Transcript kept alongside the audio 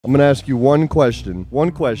I'm gonna ask you one question. One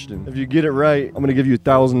question. If you get it right, I'm gonna give you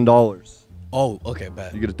 $1,000. Oh, okay,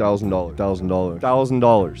 bad. You get $1,000.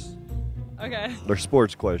 $1,000. Okay. They're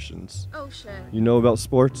sports questions. Oh shit. You know about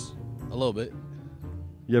sports? A little bit.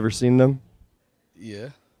 You ever seen them? Yeah.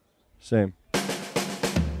 Same.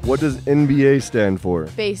 What does NBA stand for?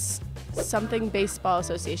 Something Baseball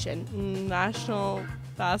Association. National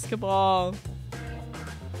Basketball.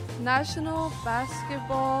 National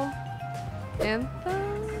Basketball Anthem?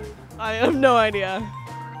 I have no idea.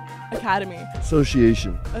 Academy.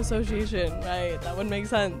 Association. Association, right. That would make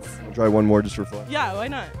sense. I'll try one more just for fun. Yeah, why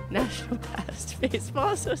not? National Baseball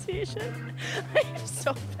Association? I'm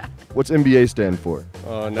so bad. What's NBA stand for?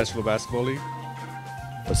 National Basketball League.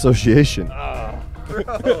 Association.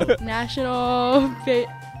 National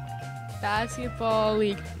Basketball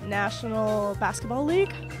League. National Basketball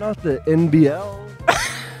League? Not the NBL.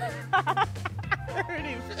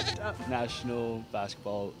 Already fucked up. National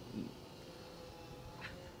Basketball.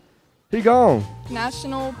 He gone.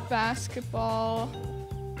 National Basketball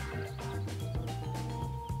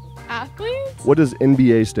Athletes? What does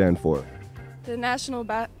NBA stand for? The National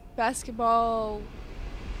Basketball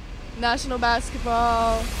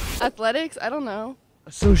Athletics? I don't know.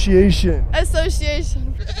 Association.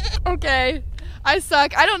 Association. Okay. I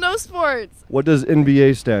suck. I don't know sports. What does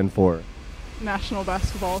NBA stand for? National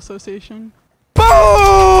Basketball Association.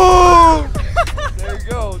 Boom! There you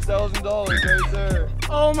go, $1,000 right there.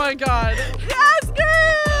 Oh my god. Yes,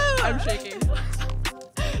 girl! I'm shaking.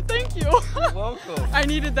 Thank you. You're welcome. I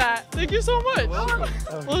needed that. Thank you so much. Welcome.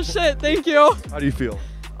 Well, shit. Thank you. How do you feel?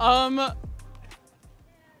 I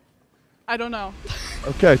don't know.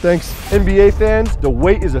 Okay, thanks. NBA fans, the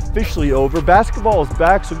wait is officially over. Basketball is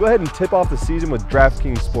back, so go ahead and tip off the season with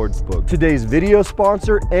DraftKings Sportsbook, today's video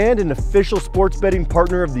sponsor and an official sports betting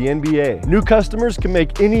partner of the NBA. New customers can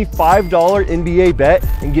make any $5 NBA bet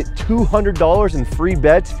and get $200 in free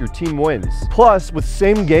bets if your team wins. Plus, with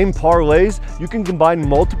same game parlays, you can combine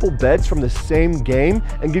multiple bets from the same game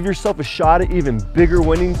and give yourself a shot at even bigger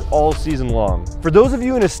winnings all season long. For those of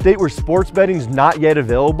you in a state where sports betting is not yet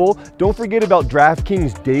available, don't forget about DraftKings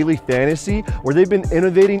Daily Fantasy, where they've been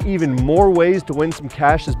innovating even more ways to win some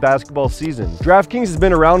cash this basketball season. DraftKings has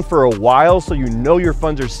been around for a while, so you know your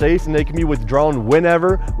funds are safe and they can be withdrawn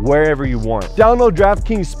whenever, wherever you want. Download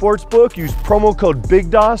DraftKings Sportsbook, use promo code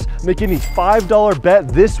BigDawS, make any $5 bet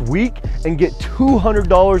this week, and get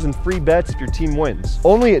 $200 in free bets if your team wins.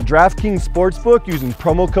 Only at DraftKings Sportsbook using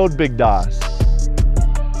promo code BigDawS.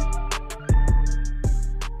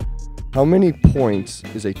 How many points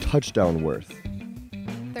is a touchdown worth?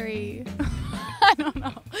 3. I don't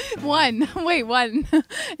know. 1. Wait, 1.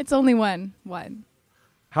 It's only 1. 1.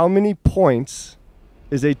 How many points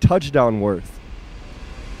is a touchdown worth?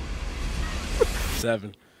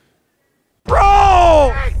 7.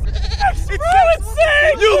 Bro! It's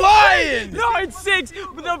 6! You lying! No, it's 6.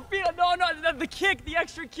 The kick, the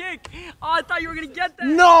extra kick. Oh, I thought you were gonna get that.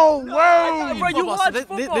 No way! Bro, you watch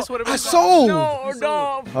football. This would have been. I sold!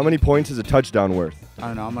 No. How many points is a touchdown worth? I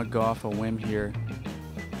don't know. I'm gonna go off a whim here.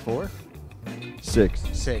 4? 6.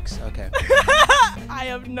 6. Okay. I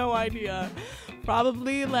have no idea.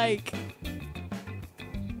 Probably like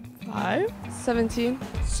 5? 17.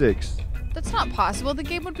 6. That's not possible. The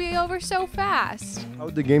game would be over so fast. How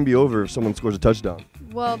would the game be over if someone scores a touchdown?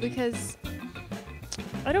 Well, because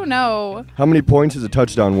I don't know. How many points is a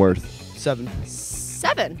touchdown worth? 7.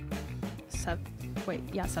 7.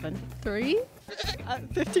 7. 3?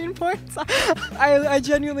 15 points? I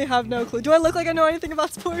genuinely have no clue. Do I look like I know anything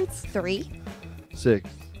about sports? 3. 6.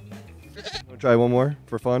 Wanna try one more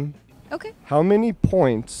for fun? Okay. How many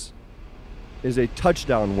points is a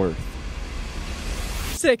touchdown worth?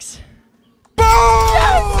 6. Boom!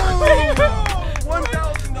 Yes!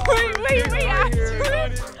 $1,000. Wait, actually?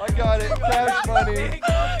 I got it. Cash money.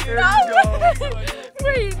 Here you go.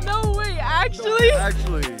 Wait, no way, actually?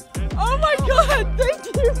 Actually. Oh my god, thank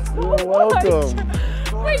you so You're welcome.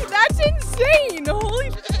 much. Wait, that's insane.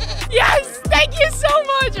 Holy yes, thank you so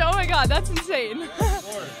much. Oh my god, that's insane.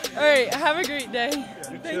 All right, have a great day.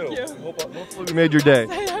 Thank you. Hopefully we made your day.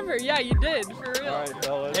 Yeah, you did, for real. All right,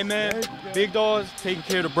 fellas. Hey man, Big Dogs taking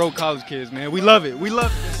care of the broke college kids, man. We love it. We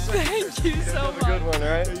love it. Thank you so Have much. a good one, all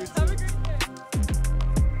right? Have a great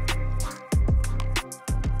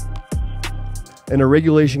day. In a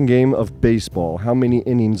regulation game of baseball, how many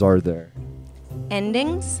innings are there?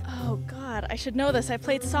 Endings? Oh god, I should know this. I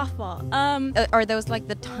played softball. Are those like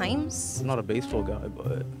the times? I'm not a baseball guy,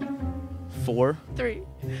 but 4. 3.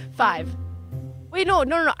 5. Wait, no.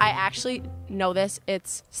 I actually know this.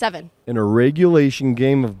 It's 7. In a regulation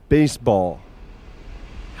game of baseball,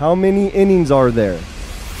 how many innings are there?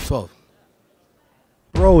 12.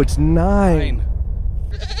 Bro, it's 9.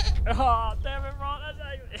 Oh, damn it, bro.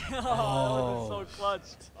 That's so clutch.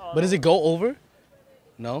 Oh. But does it go over?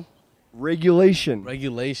 No. Regulation.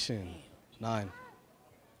 Regulation. 9.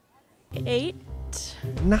 8.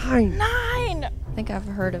 9. 9. I think I've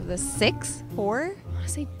heard of this. 6? 4? I want to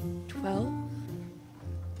say 12.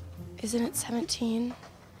 Isn't it 17?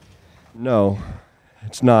 No,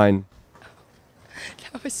 it's 9.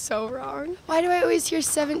 That was so wrong. Why do I always hear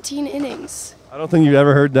 17 innings? I don't think you've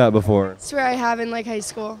ever heard that before. I swear I have in like high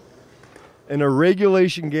school. In a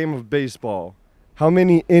regulation game of baseball, how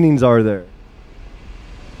many innings are there?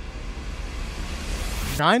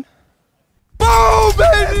 9? Boom,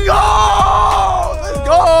 baby! Go! Let's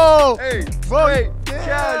go! Hey, straight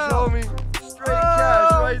cash, homie. Straight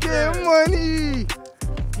cash right there. Get money!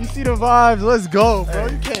 You see the vibes. Let's go, bro.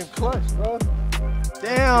 You came clutch, bro.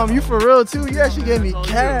 Damn, you for real, too. You actually gave me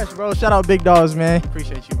cash, bro. Shout out Big Dogs, man.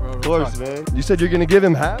 Appreciate you, bro. Of course, man. You said you're going to give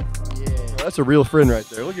him half? Yeah. Bro, that's a real friend right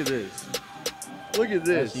there. Look at this. Look at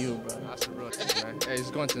this. That's you, bro. That's the real thing, man. Hey, it's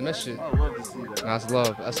going to the next shit. I love to see that. That's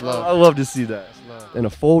love. That's love. I love to see that. That's love. In a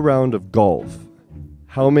full round of golf,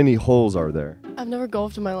 how many holes are there? I've never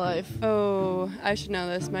golfed in my life. Oh, I should know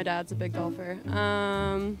this. My dad's a big golfer.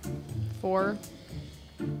 4.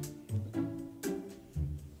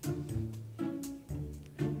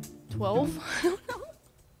 12? I don't know.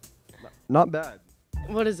 Not bad.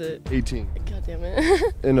 What is it? 18. God damn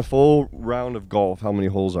it. In a full round of golf, how many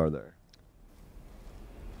holes are there?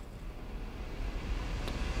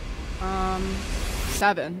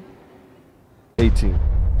 7. 18.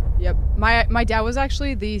 Yep. My dad was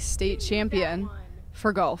actually the state champion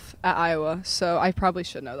for golf at Iowa, so I probably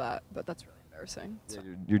should know that, but that's really embarrassing. Yeah,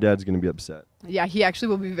 your dad's going to be upset. Yeah, he actually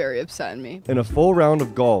will be very upset in me. In a full round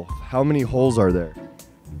of golf, how many holes are there?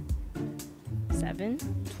 7?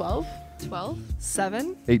 12? 12.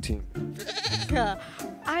 7. 18.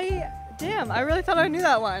 I really thought I knew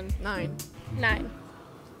that one. 9. 9.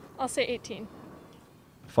 I'll say 18.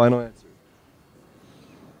 Final answer.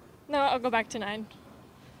 No, I'll go back to 9.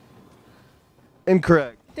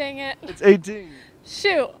 Incorrect. Dang it. It's 18.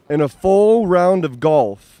 Shoot. In a full round of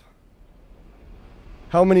golf,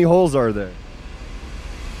 how many holes are there?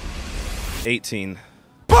 18.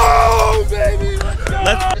 Boom, baby!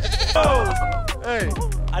 Let's go! Hey,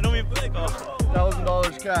 I don't even play golf.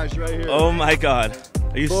 $1,000 cash right here. Oh my god.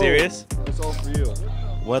 Are you Boom. serious? It's all for you.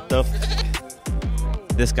 What the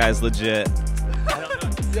This guy's legit.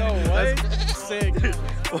 Yo, what? Sick.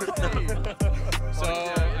 So,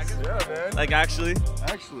 Yeah, man. Like actually?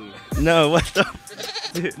 Actually. No, what the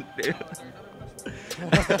dude.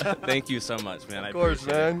 Thank you so much, man. Of course,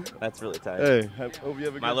 man. That's really tight. Hey, hope you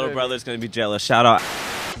have a good My little day. brother's gonna be jealous. Shout out.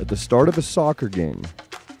 At the start of a soccer game,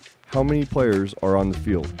 how many players are on the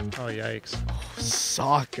field? oh, yikes.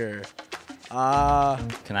 Soccer. Can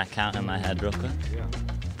I count in my head real quick? Yeah.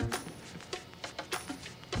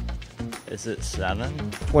 Is it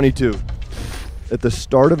 7? 22. At the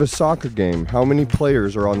start of a soccer game, how many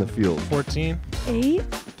players are on the field? 14. 8?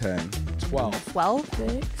 10. 12. 12?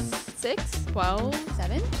 6? 12.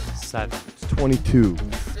 7? 7. It's 22.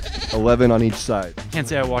 11 on each side. Can't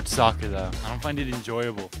say I watch soccer though. I don't find it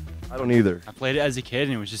enjoyable. I don't either. I played it as a kid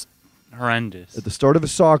and it was just horrendous. At the start of a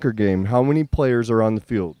soccer game, how many players are on the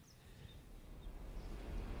field?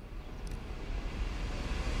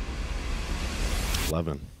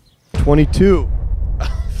 11. 22.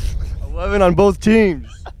 11 on both teams.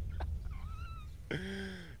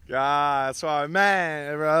 God, that's my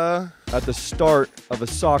man, bro. At the start of a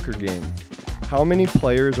soccer game, how many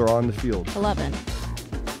players are on the field? 11.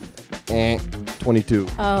 22.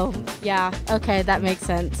 Oh, yeah. Okay, that makes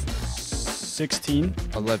sense. 16.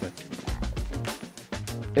 11.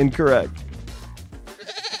 Incorrect.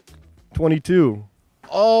 22.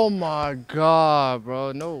 Oh my god,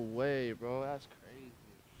 bro. No way, bro. That's crazy.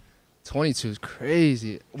 22 is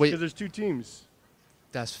crazy. Wait, Because there's 2 teams.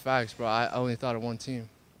 that's facts, bro. I only thought of one team.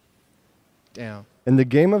 Damn. In the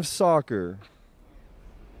game of soccer,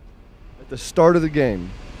 at the start of the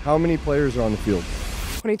game, how many players are on the field?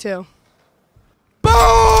 22. Boom!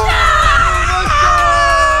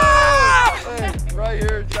 Hey, right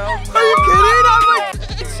here, $1,000. Are you kidding? I'm like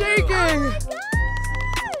shaking.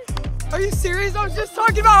 Are you serious? I was just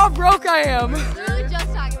talking about how broke I am. Literally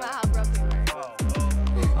just talking about how broken you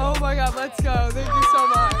are. Oh my god, let's go. Thank you so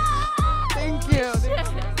much. Thank you.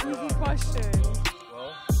 Easy question.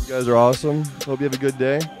 You guys are awesome. Hope you have a good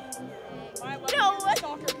day.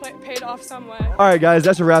 Soccer paid off some way. All right, guys,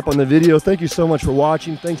 that's a wrap on the video. Thank you so much for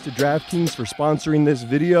watching. Thanks to DraftKings for sponsoring this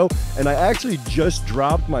video. And I actually just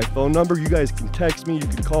dropped my phone number. You guys can text me. You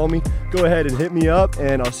can call me. Go ahead and hit me up,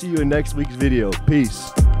 and I'll see you in next week's video.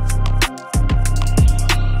 Peace.